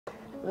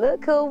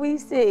Look who we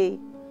see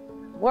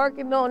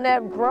working on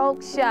that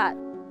broke shot.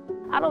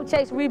 I don't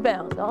chase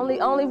rebounds. The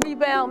only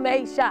rebound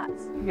made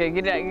shots. You gotta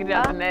get it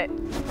out the net.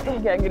 You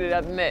gotta get it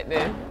out the net,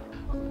 then.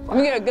 Let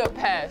me get a good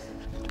pass.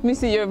 Let me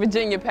see your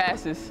Virginia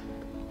passes.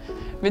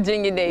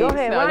 Virginia days. Go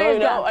ahead, No,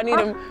 I need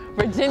them.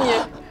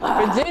 Virginia.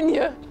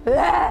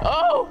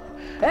 Oh!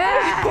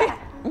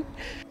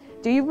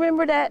 Do you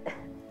remember that?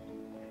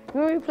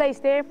 Remember you played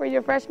Stanford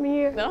your freshman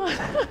year? No.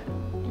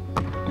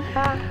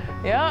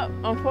 Yeah,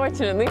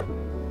 unfortunately.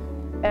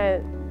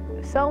 And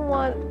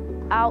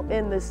someone out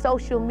in the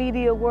social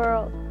media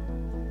world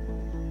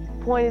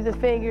pointed the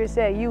finger and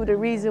said, you were the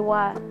reason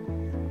why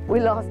we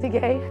lost the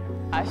game?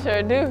 I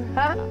sure do.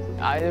 Huh?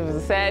 It was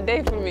a sad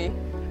day for me.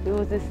 It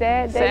was a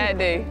sad day. Sad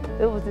day.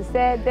 It was a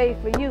sad day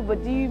for you,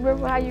 but do you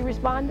remember how you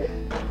responded?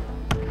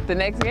 The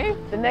next game?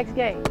 The next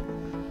game.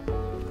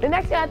 The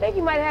next game, I think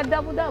you might have had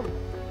double-double.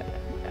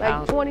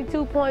 Like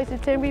 22 points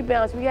and 10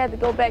 rebounds. We had to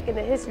go back in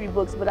the history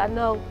books, but I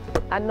know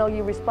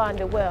you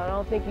responded well. I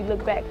don't think you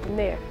look back from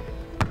there.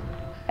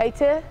 Hey,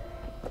 Tiff?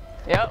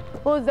 Yep.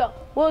 What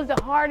was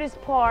the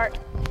hardest part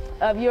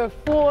of your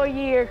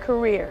 4-year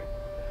career?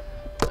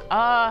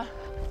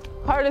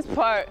 Hardest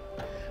part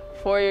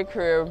for your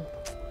career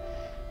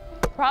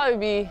probably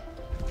be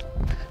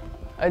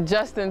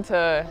adjusting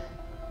to,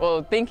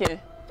 well,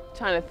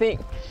 trying to think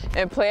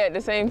and play at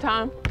the same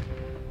time.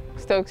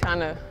 Still trying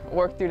to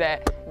work through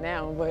that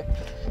now,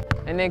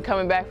 and then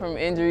coming back from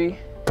injury,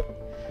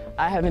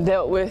 I haven't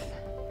dealt with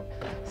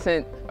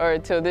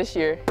until this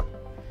year,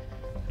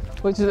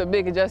 which is a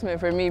big adjustment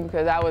for me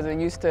because I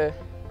wasn't used to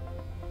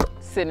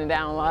sitting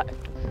down a lot.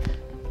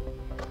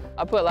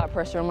 I put a lot of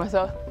pressure on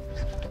myself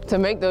to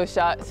make those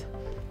shots,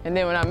 and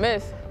then when I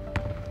miss,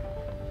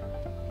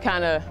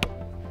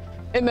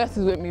 it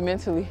messes with me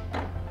mentally.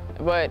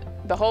 But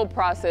the whole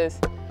process,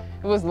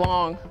 it was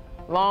long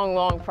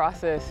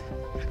process.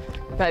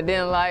 I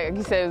didn't like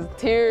you said, it was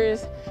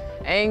tears,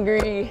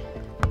 angry,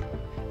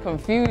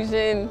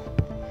 confusion.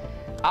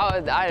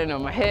 I don't know,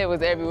 my head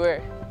was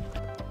everywhere.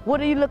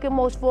 What are you looking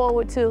most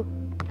forward to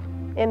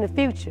in the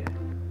future?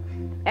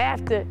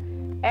 After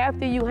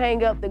you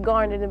hang up the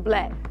garnet and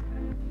black?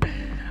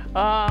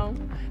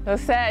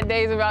 Those sad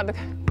days are about to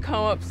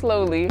come up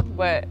slowly,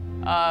 but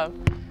of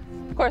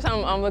course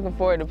I'm looking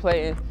forward to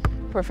playing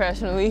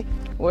professionally,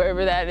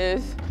 wherever that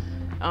is,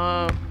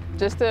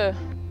 just to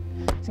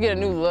get a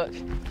new look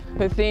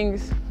with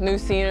things, new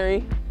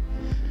scenery.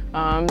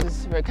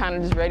 Just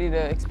ready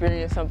to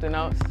experience something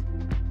else.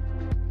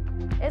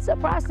 It's a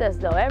process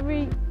though.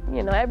 Every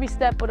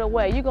step of the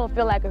way, you're gonna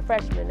feel like a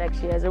freshman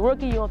next year. As a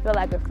rookie, you're gonna feel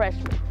like a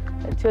freshman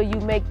until you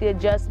make the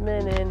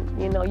adjustment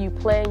and you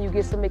play and you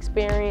get some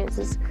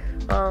experiences,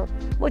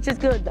 which is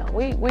good though.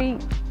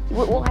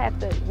 We'll have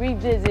to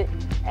revisit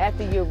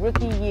after your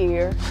rookie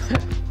year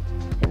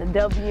in the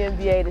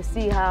WNBA to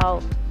see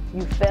how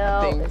you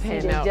felt and see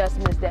the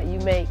adjustments that you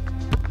make.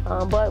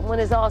 But when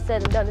it's all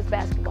said and done, it's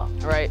basketball.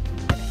 Right.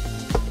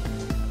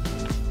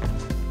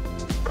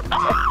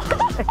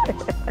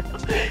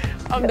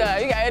 I'm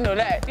done. You gotta know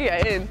that. You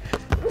gotta end.